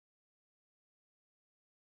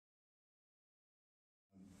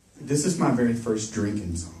This is my very first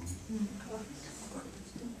drinking song.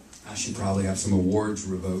 I should probably have some awards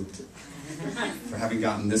revoked for having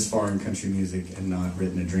gotten this far in country music and not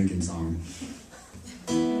written a drinking song.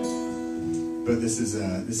 But this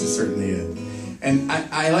is certainly it. And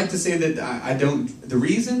I like to say that I don't, the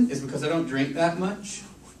reason is because I don't drink that much.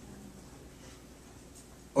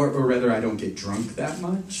 Or rather, I don't get drunk that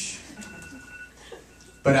much.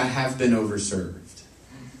 But I have been overserved.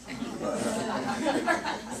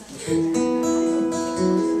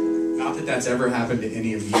 Not that that's ever happened to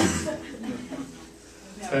any of you.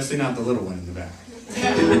 Especially not the little one in the back.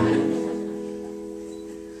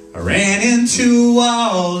 I ran into a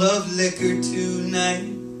wall of liquor tonight.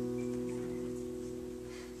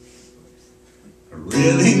 I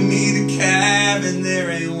really need a cab and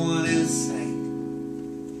there ain't one in sight.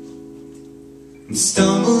 I'm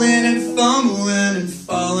stumbling and fumbling and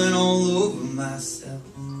falling all over myself.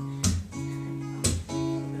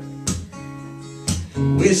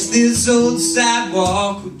 Wish this old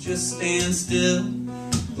sidewalk would just stand still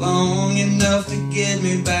long enough to get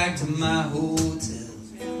me back to my hotel.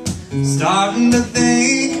 Starting to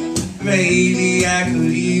think maybe I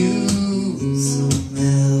could use some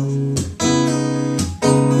help.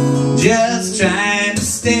 Just trying to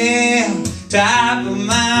stay on top of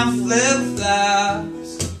my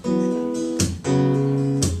flip-flops,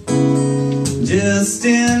 just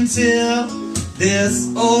until this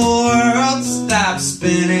old world stops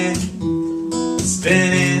spinning,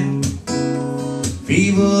 spinning.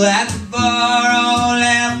 People at the bar all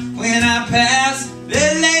laugh when I pass.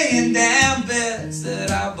 They're laying down bets that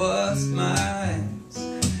I bust my ass.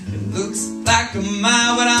 It looks like a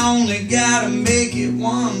mile, but I only gotta make it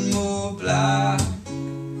one more block.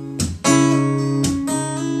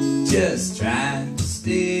 Just trying to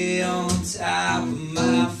stay on top of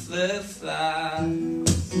my flip-flops.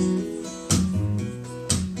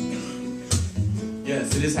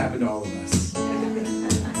 Yes, it has happened to all of us.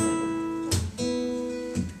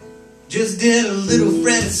 Just did a little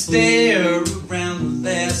Fred Astaire around the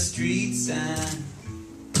last street sign.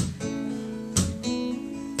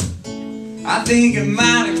 I think I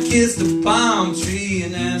might have kissed a palm tree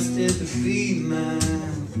and asked it to be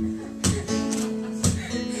mine.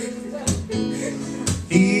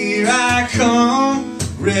 Here I come,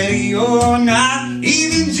 ready or not.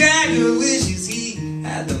 Even Jagger wishes he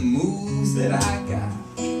had the moves that I got.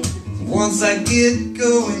 Once I get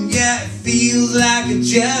going, yeah, it feels like I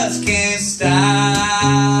just can't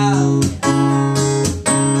stop.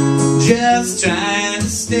 Just trying to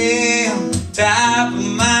stay on top of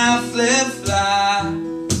my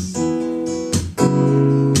flip-flops,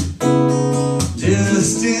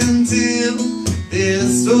 just until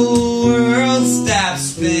this whole world stops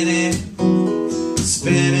spinning,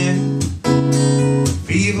 spinning.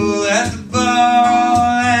 People at the bar all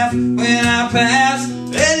laugh when I pass.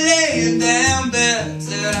 They're laying down bets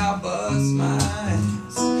that I bust my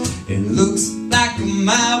ass. It looks like a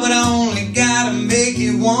mile, but I only gotta make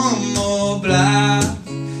it one more block.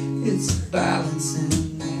 It's a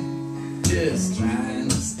balancing act, just trying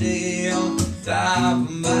to stay on top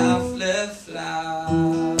of my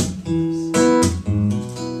flip-flops.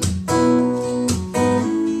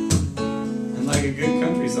 And like a good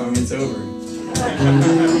country song, it's over.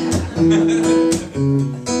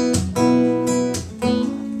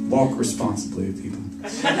 Walk responsibly, people.